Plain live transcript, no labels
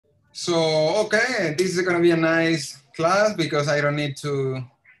So, okay, this is gonna be a nice class because I don't need to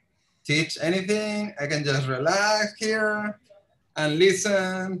teach anything. I can just relax here and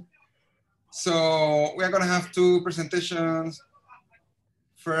listen. So we are gonna have two presentations.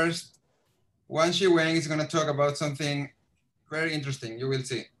 First, Xiwen Wang is gonna talk about something very interesting. You will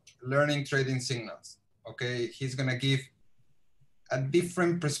see, learning trading signals. Okay, he's gonna give a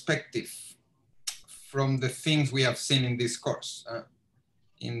different perspective from the things we have seen in this course.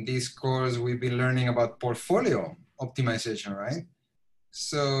 In this course, we've been learning about portfolio optimization, right?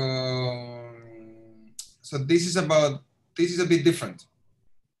 So, so this is a bit different.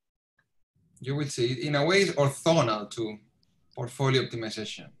 You will see, in a way, it's orthogonal to portfolio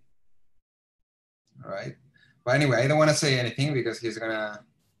optimization, right? But anyway, I don't want to say anything because he's gonna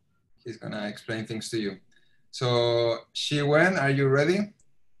explain things to you. So, Xiwen, are you ready?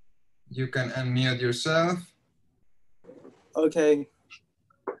 You can unmute yourself. Okay.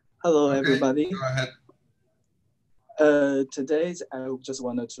 Hello, Okay, everybody. go ahead. Today, I just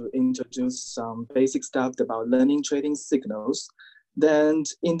wanted to introduce some basic stuff about learning trading signals. Then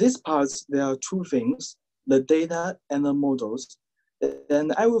in this part, there are two things, the data and the models.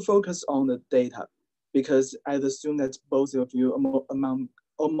 Then I will focus on the data because I assume that both of you, among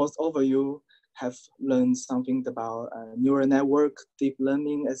almost all of you, have learned something about neural network, deep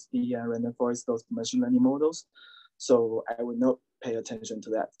learning, SB, and random forest, those machine learning models. So I will not pay attention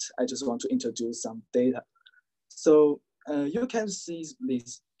to that. I just want to introduce some data. So you can see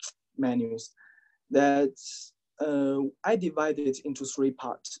these menus that I divided into three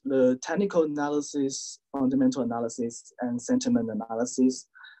parts: the technical analysis, fundamental analysis, and sentiment analysis.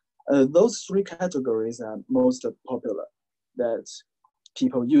 Those three categories are most popular that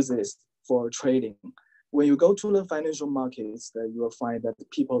people use this for trading. When you go to the financial markets, you will find that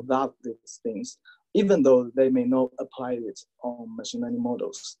people love these things, even though they may not apply it on machine learning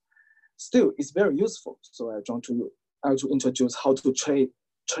models. Still, it's very useful. So I want to introduce how to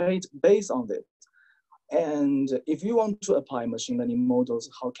trade based on it. And if you want to apply machine learning models,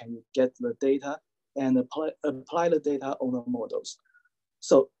 how can you get the data and apply the data on the models?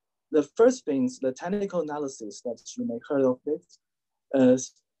 So the first things, the technical analysis that you may heard of it,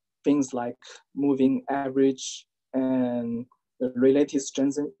 things like moving average and the relative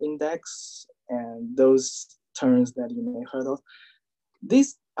strength index and those terms that you may heard of.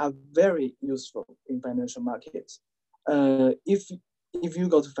 These are very useful in financial markets. If you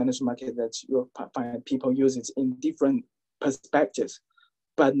go to financial market, that you'll find people use it in different perspectives.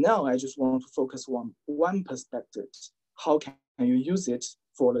 But now I just want to focus on one perspective. How can you use it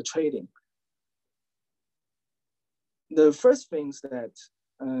for the trading? The first things that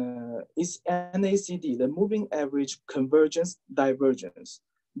is NACD, the moving average convergence divergence.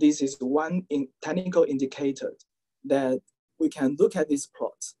 This is one technical indicator that we can look at this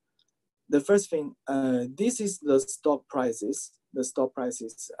plot. The first thing, this is the stock prices. The stock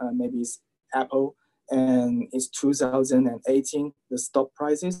prices maybe it's Apple, and it's 2018, the stock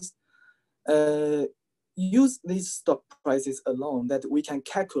prices. Use these stock prices alone that we can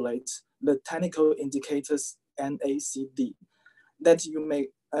calculate the technical indicators NACD. That you may,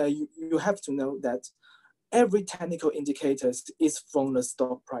 you have to know that every technical indicator is from the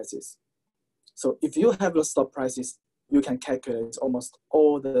stock prices. So if you have the stock prices, you can calculate almost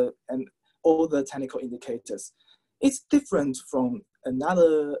all the technical indicators. It's different from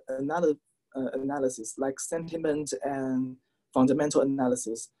another analysis like sentiment and fundamental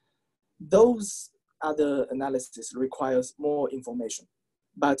analysis. Those other analysis requires more information.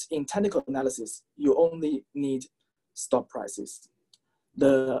 But in technical analysis, you only need stock prices.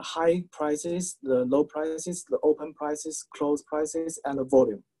 The high prices, the low prices, the open prices, close prices, and the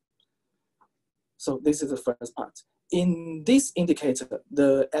volume. So this is the first part. In this indicator,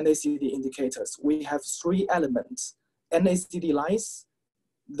 the NACD indicators, we have three elements. NACD lines,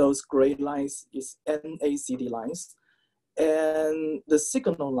 those gray lines is NACD lines. And the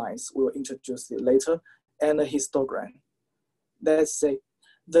signal lines, we'll introduce it later, and a histogram. Let's say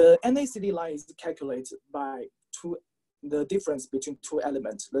the NACD line is calculated by the difference between two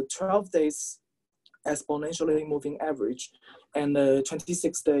elements, the 12 days exponentially moving average and the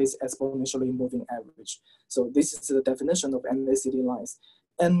 26 days exponentially moving average. So this is the definition of NACD lines.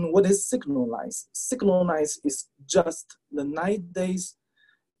 And what is signal lines? Signal lines is just the 9 days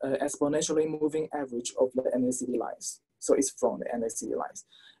exponentially moving average of the NACD lines. So it's from the NACD lines.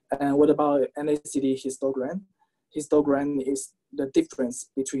 And what about NACD histogram? Histogram is the difference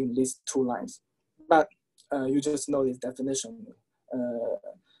between these two lines. But you just know this definition.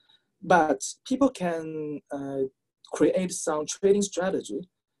 But people can create some trading strategy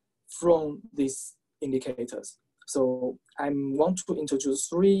from these indicators. So I want to introduce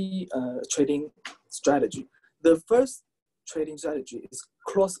three trading strategy. The first trading strategy is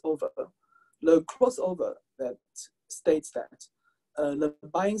crossover. The crossover that states that the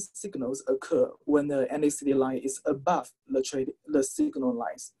buying signals occur when the NACD line is above the signal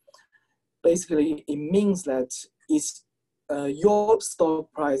lines. Basically, it means that it's your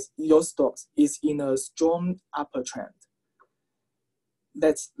stock price, your stocks is in a strong upper trend.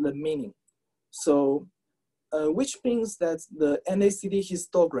 That's the meaning. So, which means that the NACD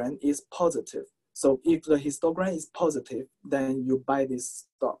histogram is positive. So if the histogram is positive, then you buy these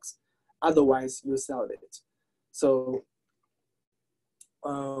stocks. Otherwise, you sell it. So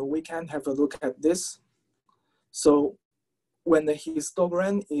we can have a look at this. So when the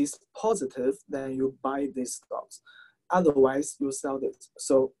histogram is positive, then you buy these stocks. Otherwise, you sell it.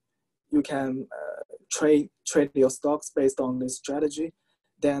 So you can trade your stocks based on this strategy.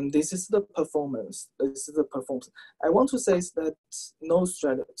 Then this is the performance. This is the performance. I want to say that no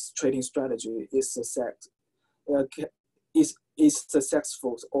trading strategy is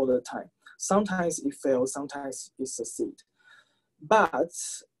successful all the time. Sometimes it fails, sometimes it succeeds. But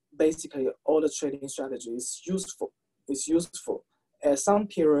basically, all the trading strategy is useful. It's useful at some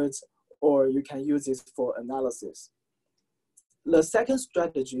periods, or you can use it for analysis. The second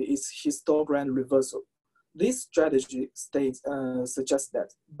strategy is histogram reversal. This strategy suggests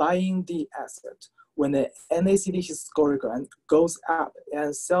that buying the asset when the NACD histogram goes up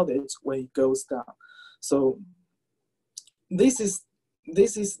and sell it when it goes down. So this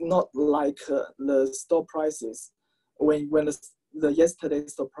is not like the stock prices. When the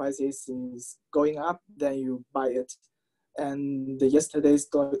yesterday's stock prices is going up, then you buy it, and the yesterday's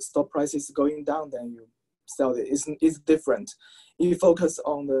stock price is going down, then you sell it. It's different. You focus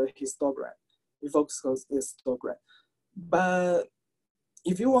on the histogram. You focus on the histogram. But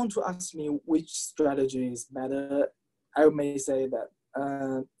if you want to ask me which strategy is better, I may say that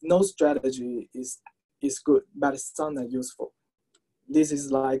no strategy is good, but some are useful. This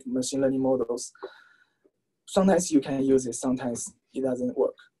is like machine learning models. Sometimes you can use it, sometimes it doesn't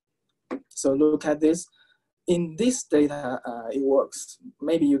work. So look at this. In this data, it works.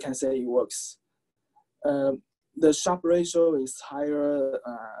 Maybe you can say it works. The Sharpe ratio is higher,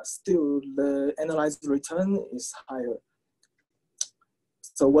 still the analyzed return is higher.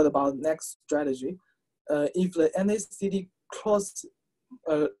 So what about next strategy? If the NACD crosses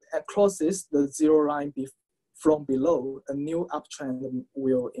the zero line from below, a new uptrend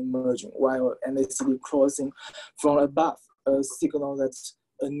will emerge, while NACD crossing from above, a signal that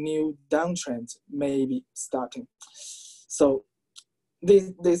a new downtrend may be starting. So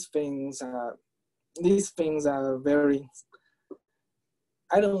these things are very,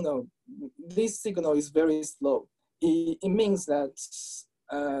 I don't know, this signal is very slow. It means that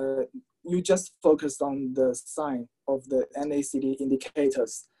you just focus on the sign of the NACD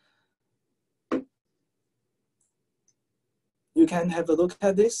indicators. You can have a look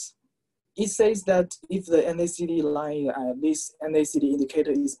at this. It says that if the NACD line, this NACD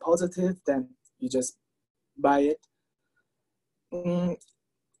indicator is positive, then you just buy it.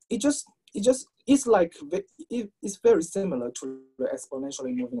 It's very similar to the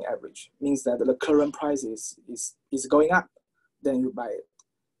exponentially moving average. Means that the current price is going up, then you buy it.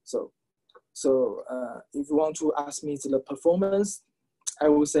 So if you want to ask me to the performance, I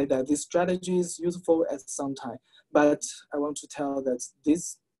will say that this strategy is useful at some time, but I want to tell that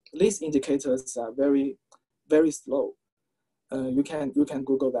these indicators are very, very slow. You can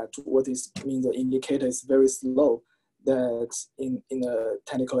Google that. What is mean the indicator is very slow. That in a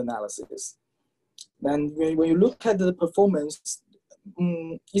technical analysis. And when you look at the performance,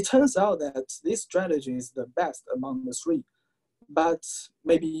 it turns out that this strategy is the best among the three. But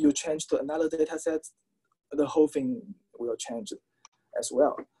maybe you change to another data set, the whole thing will change as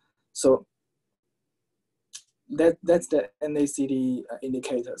well. So that's the NACD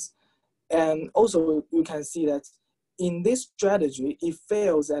indicators. And also you can see that in this strategy, it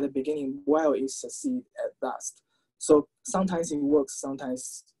fails at the beginning while it succeeds at last. So sometimes it works,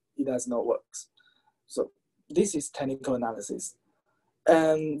 sometimes it does not work. So this is technical analysis.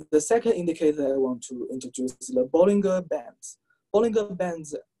 And the second indicator I want to introduce is the Bollinger Bands. Bollinger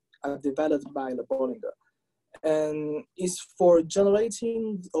Bands are developed by the Bollinger, and it's for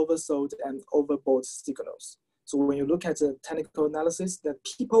generating oversold and overbought signals. So when you look at the technical analysis, that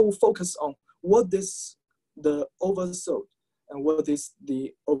people will focus on what is the oversold and what is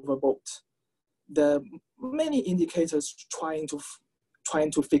the overbought. There are many indicators trying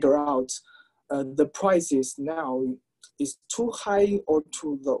to figure out the prices now is too high or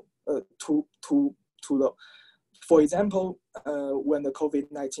too low, too low. For example, when the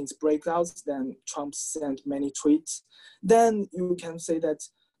COVID-19 breaks out, then Trump sent many tweets. Then you can say that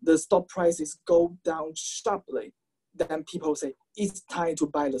the stock prices go down sharply. Then people say it's time to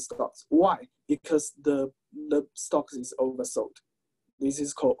buy the stocks. Why? Because the stock is oversold. This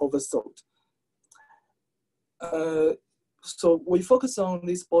is called oversold. So we focus on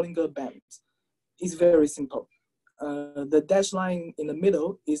this Bollinger Band. It's very simple. The dashed line in the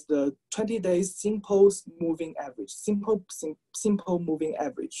middle is the 20 days simple moving average, simple moving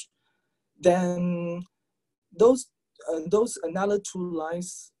average. Then those another two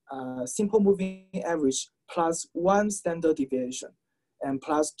lines, simple moving average plus 1 standard deviation and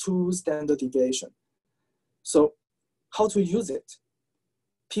plus 2 standard deviation. So how to use it?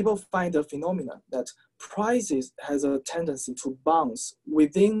 People find the phenomena that prices has a tendency to bounce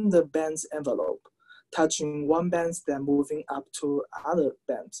within the band's envelope, touching one band, then moving up to other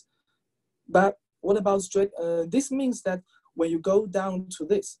bands. But what about straight? This means that when you go down to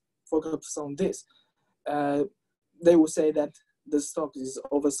this, focus on this, they will say that the stock is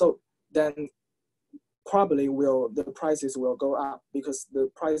oversold. Then probably the prices will go up because the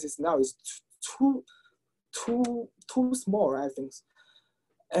prices now is too small, I think.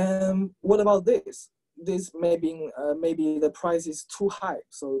 And what about this? This maybe the price is too high.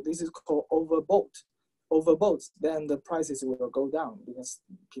 So this is called overbought. Overbought, then the prices will go down because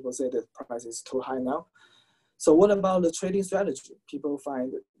people say the price is too high now. So what about the trading strategy? People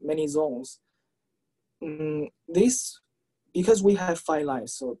find many zones. Because we have 5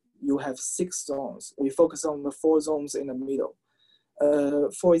 lines, so you have 6 zones. We focus on the 4 zones in the middle.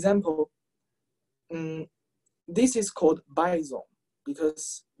 For example, this is called buy zone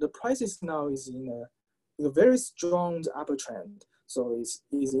because the prices now is in a very strong upper trend, so it's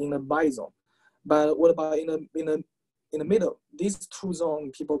in a buy zone. But what about in the middle? These 2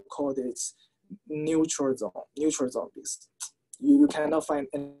 zones, people call it neutral zone. Neutral zone because you cannot find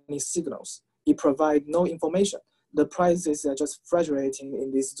any signals. It provides no information. The prices are just fluctuating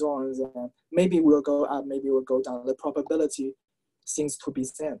in these zones, and maybe will go up, maybe will go down. The probability seems to be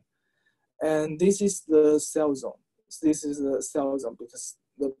same. And this is the sell zone. This is the sell zone because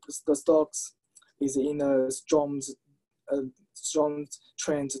the stocks is in a strong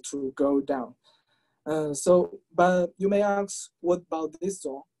trend to go down. But you may ask, what about this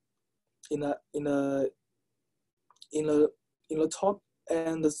zone in the top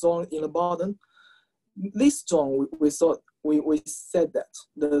and the zone in the bottom? This zone we said that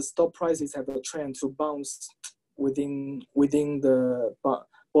the stock prices have a trend to bounce within the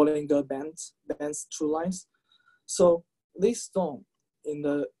Bollinger bands 2 lines. So this zone in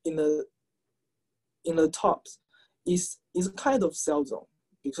the tops is kind of sell zone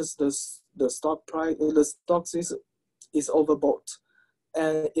because the stock price, the stocks is overbought,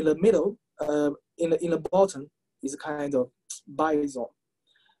 and in the middle, in the bottom is kind of buy zone.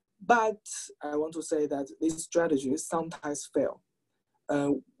 But I want to say that these strategies sometimes fail.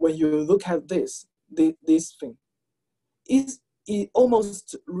 When you look at this thing, it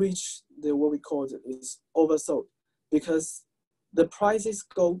almost reached what we call it is oversold because the prices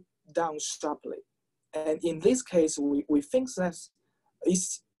go down sharply. And in this case, we think that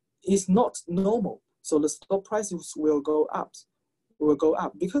it's not normal. So the stock prices will go up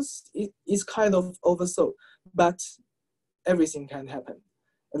because it's kind of oversold, but everything can happen.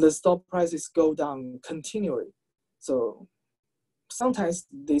 And the stock prices go down continually. So sometimes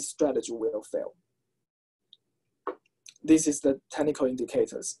this strategy will fail. This is the technical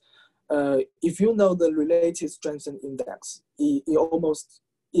indicators. If you know the relative strength index, it almost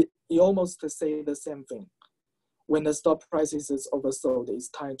say the same thing. When the stock prices is oversold, it's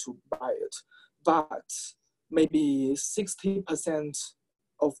time to buy it. But maybe 60%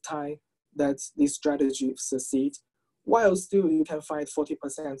 of time that this strategy succeeds, while still you can find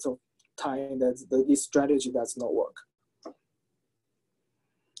 40% of time that this strategy does not work.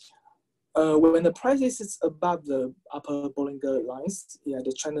 When the price is above the upper Bollinger lines, it has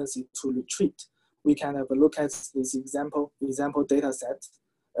a tendency to retreat. We can have a look at this example data set.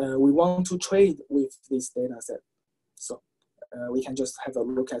 We want to trade with this data set. So we can just have a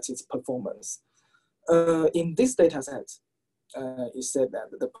look at its performance. In this data set, it said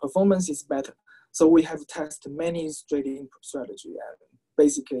that the performance is better. So we have tested many trading strategy, and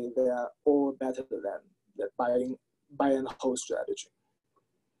basically they are all better than the buy and hold strategy.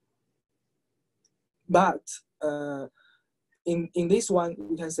 But in this one,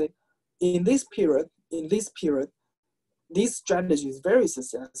 we can say in this period, this strategy is very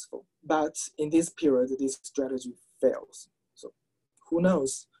successful. But in this period, this strategy fails. So who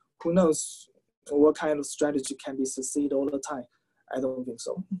knows? Who knows what kind of strategy can be succeed all the time? I don't think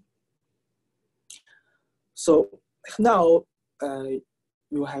so. So Now,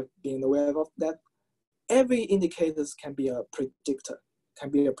 you have been aware of that. Every indicators can be a predictor.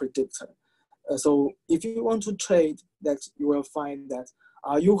 So if you want to trade, that you will find that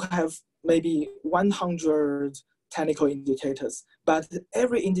you have maybe 100 technical indicators, but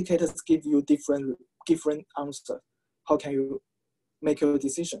every indicators give you different answer. How can you make your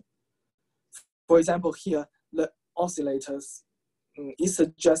decision? For example, here the oscillators, it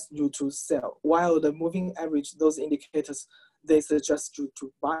suggests you to sell, while the moving average, those indicators, they suggest you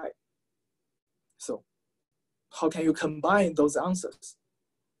to buy. So how can you combine those answers?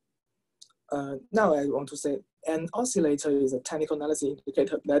 Now I want to say an oscillator is a technical analysis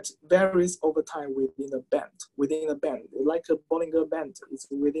indicator that varies over time within a band. Like a Bollinger Band, it's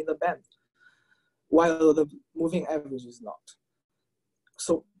within the band, while the moving average is not.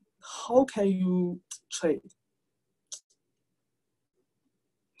 So how can you trade?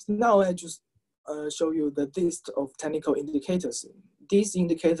 Now I just show you the list of technical indicators. These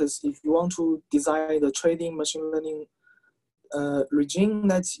indicators, if you want to design the trading machine learning regime,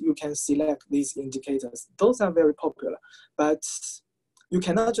 that you can select these indicators. Those are very popular, but you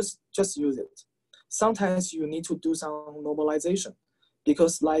cannot just use it. Sometimes you need to do some normalization,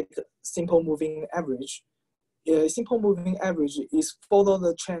 because like simple moving average is follow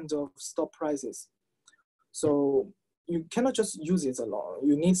the trend of stock prices. So you cannot just use it alone.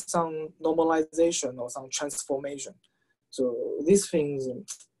 You need some normalization or some transformation. So these things,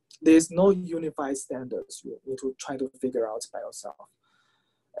 there's no unified standards. You need to try to figure out by yourself.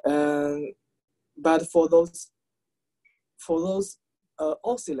 But for those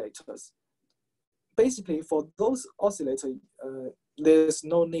oscillators, basically for those oscillators, there's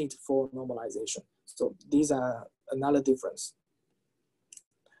no need for normalization. So these are another difference.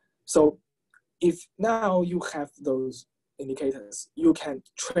 So if now you have those indicators, you can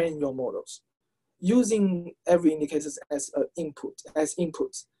train your models using every indicator as input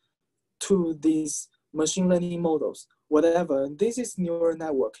to these machine learning models. Whatever, this is neural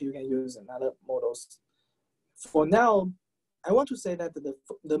network, you can use another models. For now, I want to say that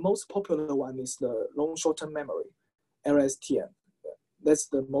the most popular one is the long short-term memory, LSTM. That's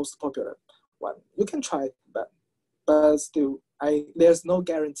the most popular one. You can try, but still, there's no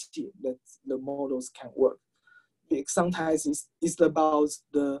guarantee that the models can work. Sometimes it's about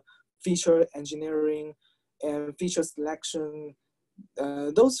the feature engineering and feature selection.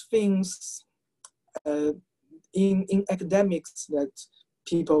 Those things in academics that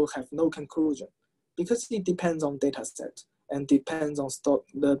people have no conclusion, because it depends on data set and depends on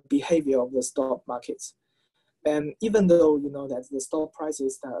the behavior of the stock markets. And even though you know that the stock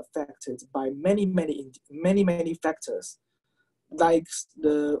prices are affected by many factors, like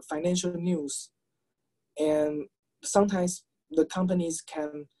the financial news, and sometimes the companies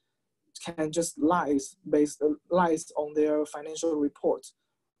can just lies on their financial report.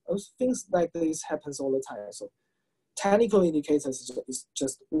 Those things like this happens all the time. So technical indicators is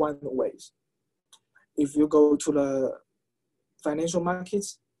just one way. If you go to the financial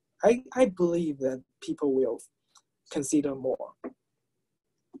markets, I believe that people will consider more.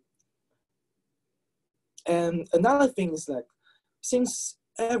 And another thing is that since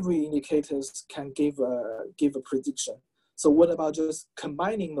every indicators can give a prediction, so what about just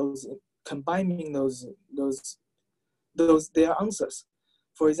combining their answers?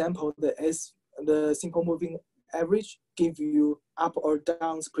 For example, the simple moving average give you up or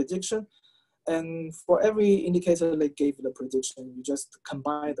down prediction, and for every indicator they gave the prediction, you just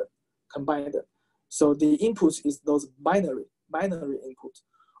combine them. So the input is those binary input,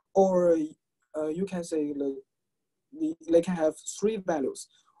 or you can say they can have three values: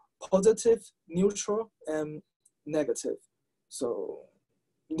 positive, neutral, and negative. So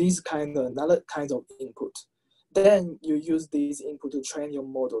these another kind of input. Then you use these input to train your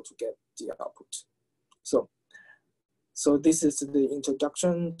model to get the output. So this is the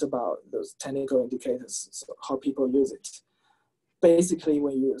introduction about those technical indicators, so how people use it. Basically,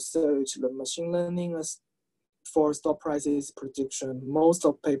 when you search the machine learning for stock prices prediction, most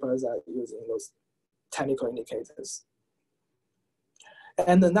of papers are using those technical indicators.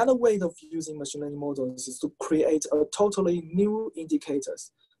 And another way of using machine learning models is to create a totally new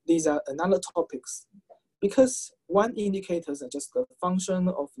indicators. These are another topics, because one indicators are just a function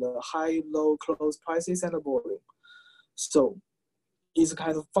of the high, low, close prices and the volume. So it's a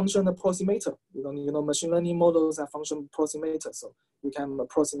kind of function approximator. You know, machine learning models are function approximators, so you can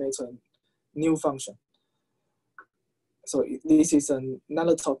approximate a new function. So this is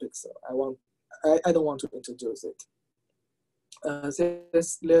another topic, so I don't want to introduce it.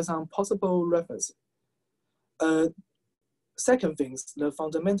 There's some possible reference. Second things, the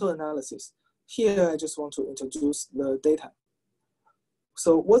fundamental analysis. here I just want to introduce the data.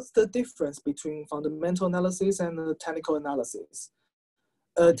 So what's the difference between fundamental analysis and technical analysis?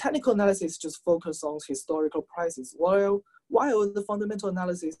 Technical analysis just focus on historical prices, while the fundamental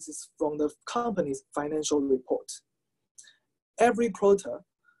analysis is from the company's financial report. Every quarter,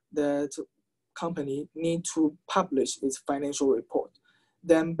 that company need to publish its financial report.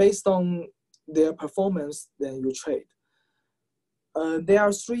 Then based on their performance, then you trade. There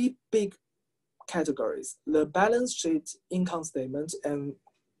are three big categories: the balance sheet, income statement, and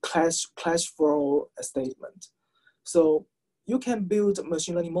cash flow statement. So you can build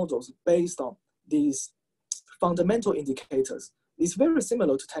machine learning models based on these fundamental indicators. It's very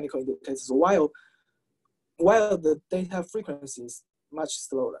similar to technical indicators, while the data frequency is much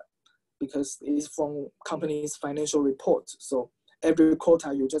slower because it's from company's financial report. So every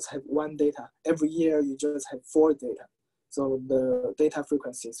quarter you just have one data. Every year you just have 4 data. So the data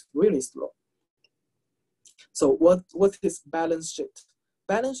frequency is really slow. So what is balance sheet?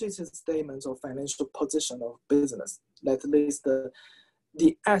 Balance sheet is a statement of financial position of business that lists the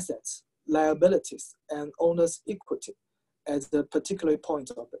assets, liabilities, and owner's equity at the particular point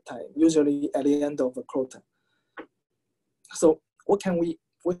of the time, usually at the end of a quarter. So what can we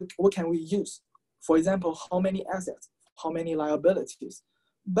use? For example, how many assets, how many liabilities?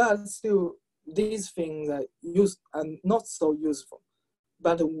 But still, these things are not so useful.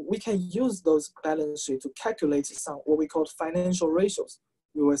 But we can use those balance sheets to calculate some what we call financial ratios.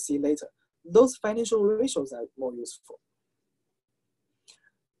 You will see later. Those financial ratios are more useful.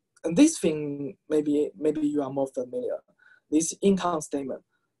 And this thing, maybe you are more familiar. This income statement,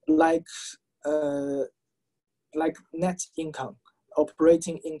 like net income,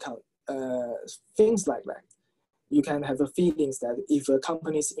 operating income, things like that. You can have a feelings that if a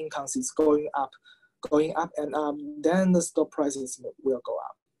company's income is going up and up, then the stock prices will go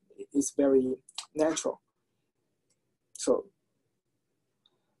up. It's very natural. So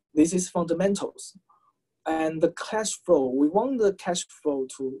this is fundamentals. And the cash flow, we want the cash flow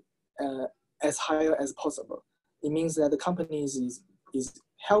to as higher as possible. It means that the company is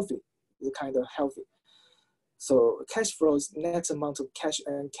healthy, is kind of healthy. So cash flow is net amount of cash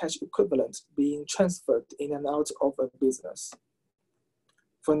and cash equivalent being transferred in and out of a business.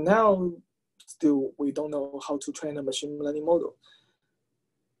 For now, still, we don't know how to train a machine learning model.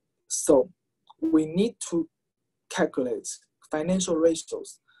 So we need to calculate financial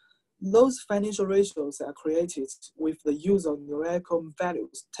ratios. Those financial ratios are created with the use of numerical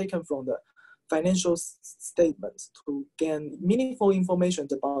values taken from the financial statements to gain meaningful information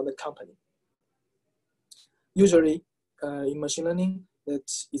about the company. Usually, in machine learning,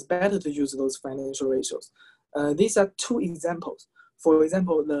 it's better to use those financial ratios. These are 2 examples. For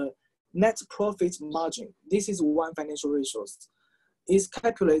example, the net profit margin. This is one financial ratio. It's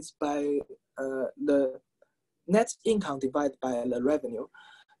calculated by the net income divided by the revenue.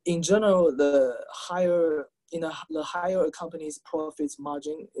 In general, the higher a company's profit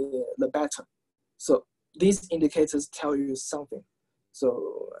margin, the better. So these indicators tell you something.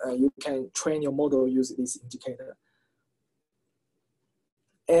 So you can train your model using this indicator.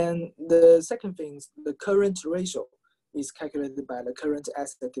 And the second thing is the current ratio is calculated by the current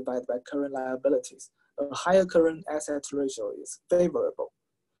asset divided by current liabilities. A higher current asset ratio is favorable.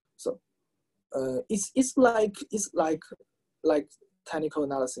 So it's like technical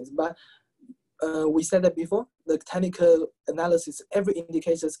analysis, but we said that before. The technical analysis, every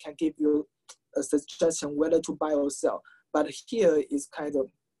indicator can give you a suggestion whether to buy or sell. But here is kind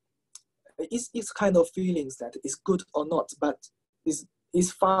of feelings that it's good or not, but is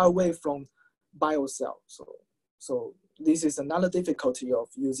far away from buy or sell. So this is another difficulty of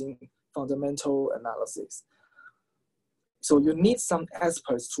using fundamental analysis. So you need some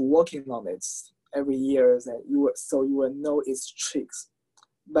experts to working on it every year, that you will know its tricks.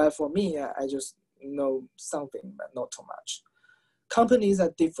 But for me, I just know something, but not too much. Companies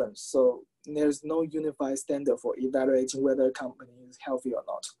are different, so there's no unified standard for evaluating whether a company is healthy or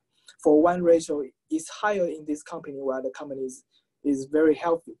not. For one ratio is higher in this company while the company is very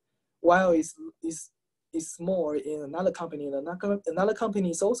healthy, while it's small in another company, and another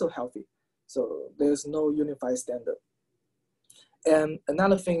company is also healthy. So there's no unified standard. And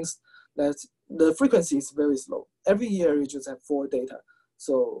another thing is that the frequency is very slow. Every year you just have 4 data.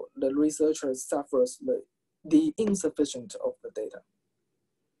 So the researchers suffers the insufficient of the data.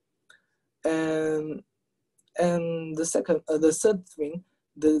 And the third thing,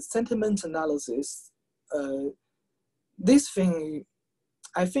 the sentiment analysis.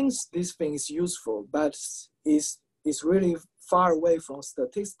 I think this thing is useful, but is really far away from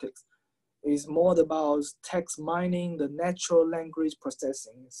statistics. It's more about text mining, the natural language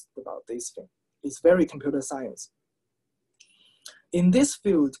processing is about this thing. It's very computer science. In this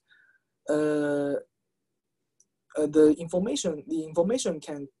field, the information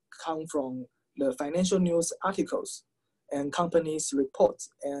can come from the financial news articles and companies' reports,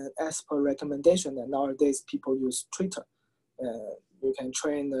 and as per recommendation, and nowadays people use Twitter. You can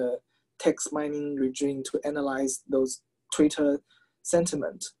train the text mining regime to analyze those Twitter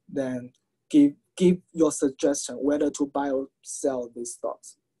sentiment, then give your suggestion whether to buy or sell these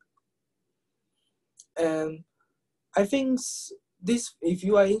stocks. And I think this, if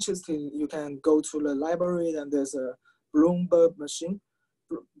you are interested, you can go to the library, and there's a Bloomberg machine.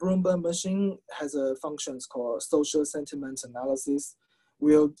 Bloomberg machine has a functions called social sentiment analysis.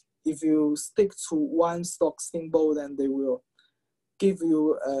 If you stick to one stock symbol, then they will give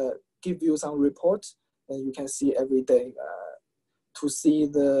you some report, and you can see every day to see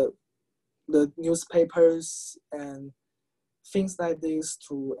the newspapers and things like this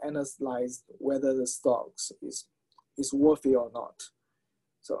to analyze whether the stocks is worthy or not.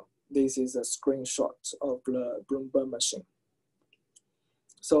 So this is a screenshot of the Bloomberg machine.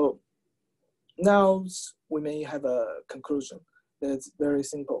 So now we may have a conclusion that's very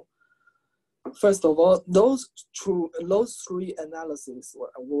simple. First of all, those three analyses,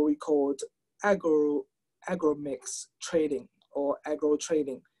 what we called agro-mix trading or agro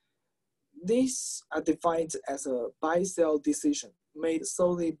trading, these are defined as a buy-sell decision made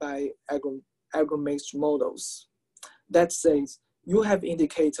solely by agro-mix models. That says you have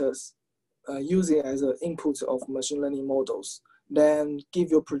indicators using as an input of machine learning models, then give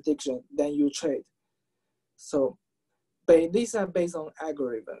your prediction, then you trade. So these are based on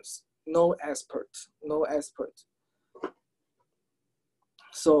algorithms, no expert.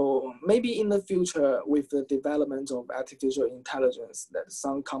 So maybe in the future, with the development of artificial intelligence, that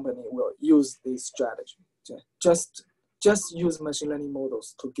some company will use this strategy. Just use machine learning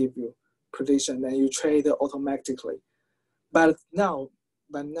models to give you prediction, and you trade automatically. But now,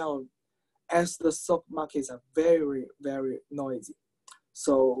 as the stock markets are very, very noisy,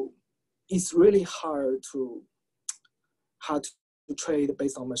 so it's really hard to trade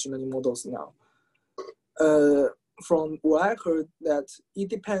based on machine learning models now. From what I heard, that it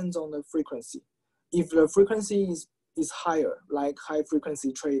depends on the frequency. If the frequency is higher, like high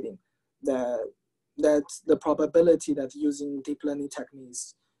frequency trading, that the probability that using deep learning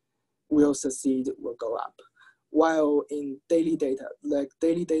techniques will succeed will go up. While in daily data, like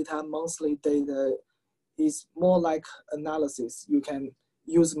daily data, monthly data is more like analysis. You can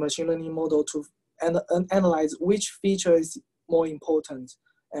use machine learning model to analyze which feature is more important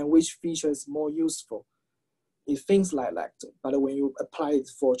and which feature is more useful. It's things like that. But when you apply it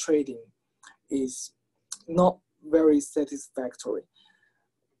for trading, it's not very satisfactory.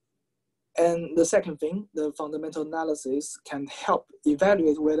 And the second thing, the fundamental analysis can help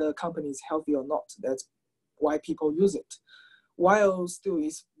evaluate whether a company is healthy or not. That's why people use it, while still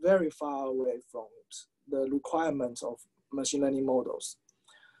it's very far away from the requirements of machine learning models.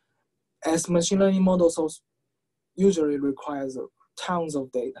 As machine learning models usually requires tons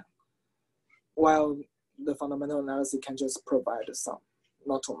of data, while the fundamental analysis can just provide some,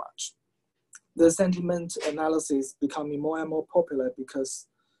 not too much. The sentiment analysis becoming more and more popular because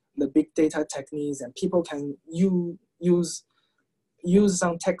the big data techniques, and people can use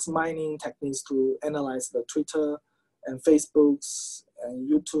some text mining techniques to analyze the Twitter and Facebooks and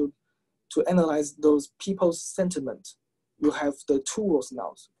YouTube to analyze those people's sentiment. You have the tools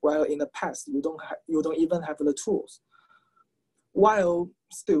now, while in the past you don't even have the tools. While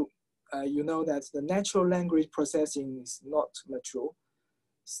still, you know that the natural language processing is not mature.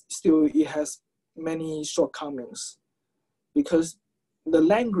 Still, it has many shortcomings because the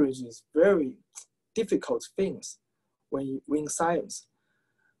language is very difficult things when in science.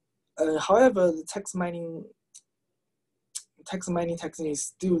 However, the text mining technique is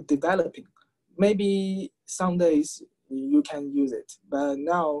still developing. Maybe some days you can use it, but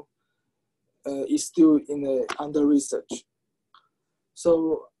now it's still under research.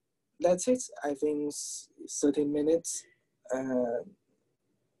 So that's it. I think 30 minutes.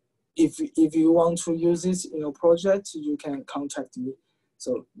 If you want to use it in your project, you can contact me.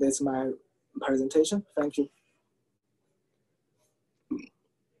 So that's my presentation. Thank you.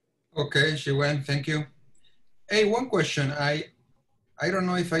 Okay, Xiwen, thank you. Hey, one question. I don't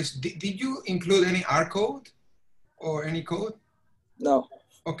know if did you include any R code or any code? No.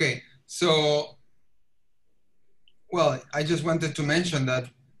 Okay, so, well, I just wanted to mention that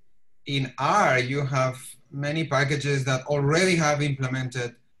in R, you have many packages that already have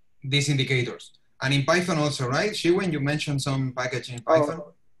implemented these indicators. And in Python also, right? Xiwen, you mentioned some package in Python?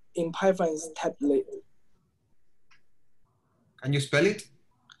 In Python is tablet. Can you spell it?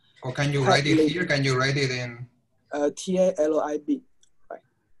 Or can you write it here? Can you write it in? TALIB. Right.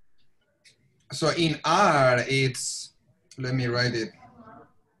 So in R, it's, let me write it.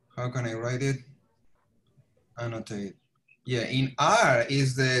 How can I write it? Annotate. Yeah, in R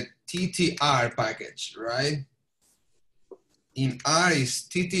is the TTR package, right? In R is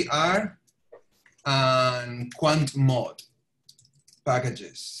TTR and quant mod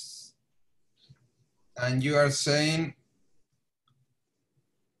packages. And you are saying,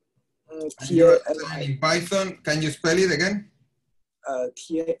 in Python, can you spell it again?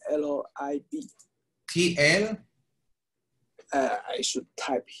 TALIB. TL? I should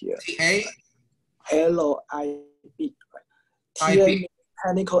type here. TA? LIB. Right. TA means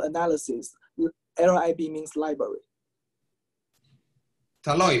technical analysis. LIB means library.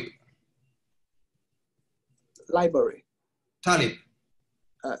 Taloib. Library. Talib.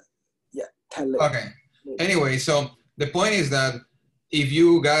 Yeah, Talib. Okay. Anyway, so the point is that if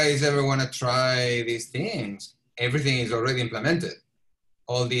you guys ever want to try these things, everything is already implemented.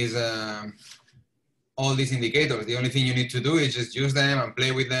 All these indicators. The only thing you need to do is just use them and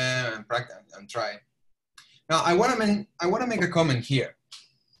play with them and practice and try. Now, I want to make a comment here.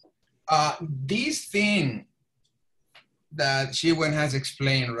 This thing that Xiwen has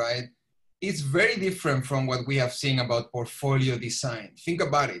explained, right, it's very different from what we have seen about portfolio design. Think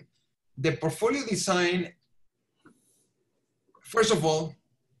about it. The portfolio design, first of all,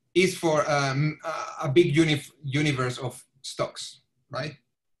 is for a big universe of stocks, right?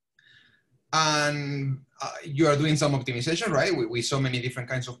 And you are doing some optimization, right? With so many different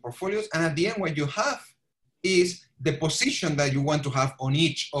kinds of portfolios. And at the end, what you have is the position that you want to have on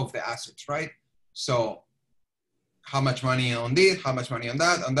each of the assets, right? So how much money on this, how much money on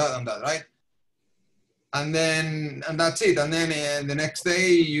that, right? And that's it. And then the next day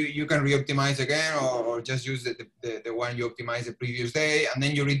you can re-optimize again, or just use the one you optimized the previous day. And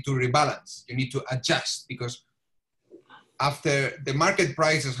then you need to rebalance. You need to adjust, because after the market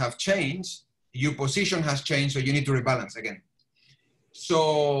prices have changed, your position has changed, so you need to rebalance again.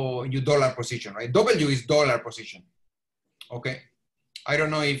 So your dollar position, right? W is dollar position, okay? I don't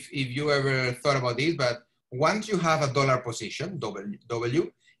know if you ever thought about this, but once you have a dollar position,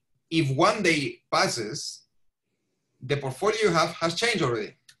 W, if one day passes, the portfolio you have has changed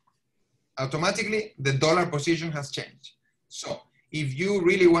already. Automatically, the dollar position has changed. So if you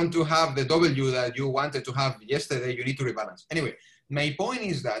really want to have the W that you wanted to have yesterday, you need to rebalance. Anyway, my point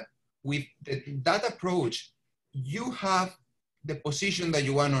is that with that approach, you have the position that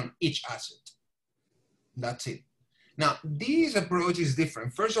you want on each asset. That's it. Now, this approach is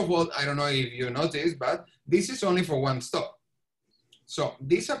different. First of all, I don't know if you noticed, but this is only for one stock. So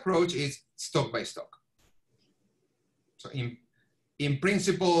this approach is stock by stock. So in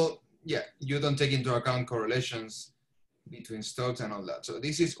principle, yeah, you don't take into account correlations between stocks and all that. So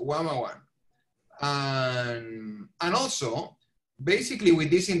this is one by one. And also, basically with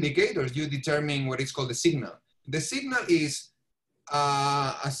these indicators, you determine what is called the signal. The signal is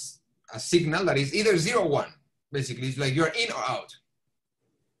a signal that is either 0 or 1. Basically, it's like you're in or out.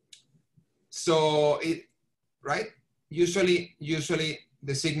 So right? Usually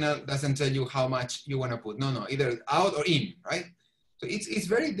the signal doesn't tell you how much you want to put. No, either out or in, right? So it's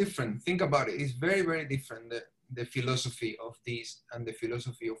very different. Think about it. It's very, very different, the philosophy of this and the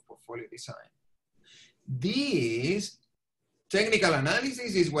philosophy of portfolio design. This technical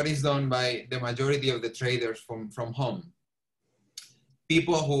analysis is what is done by the majority of the traders from home.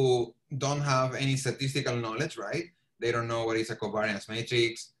 People who don't have any statistical knowledge, right? They don't know what is a covariance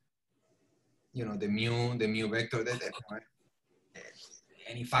matrix, you know, the mu vector, right?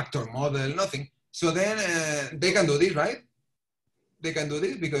 Any factor model, nothing. So then they can do this, right? They can do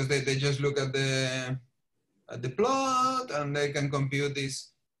this because they just look at the plot, and they can compute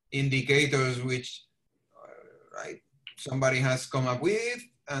these indicators which, right, somebody has come up with,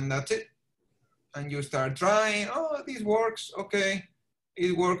 and that's it. And you start trying, oh, this works, okay.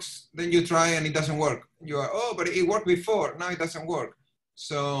 It works, then you try and it doesn't work. You are, oh, but it worked before, now it doesn't work.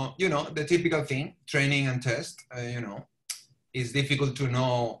 So, you know, the typical thing, training and test, you know, it's difficult to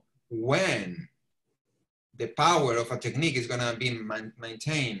know when the power of a technique is gonna be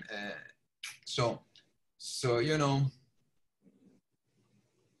maintained. So, you know,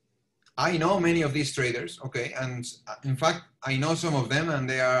 I know many of these traders, okay, and in fact, I know some of them,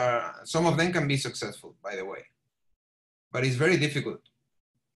 and some of them can be successful, by the way, but it's very difficult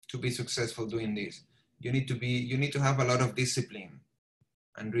to be successful doing this. You need to have a lot of discipline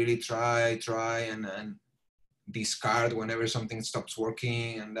and really try and discard whenever something stops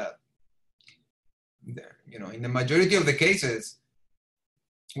working, and that, you know, in the majority of the cases,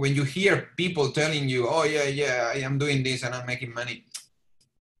 when you hear people telling you, oh yeah, I am doing this and I'm making money,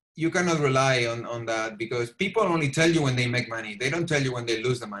 you cannot rely on that, because people only tell you when they make money. They don't tell you when they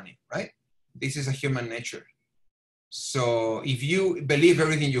lose the money, right? This is a human nature. So if you believe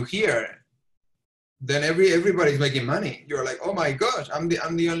everything you hear, then everybody's making money. You're like, oh my gosh, I'm the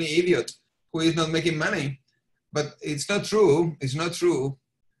only idiot who is not making money. But it's not true. It's not true,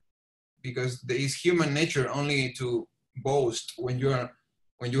 because there is human nature only to boast when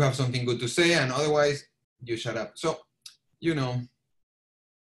you have something good to say, and otherwise you shut up. So, you know,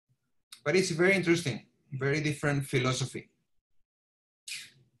 but it's very interesting, very different philosophy.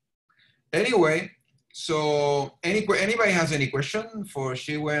 Anyway, so anybody has any question for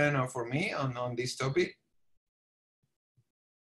Xiwen or for me on this topic?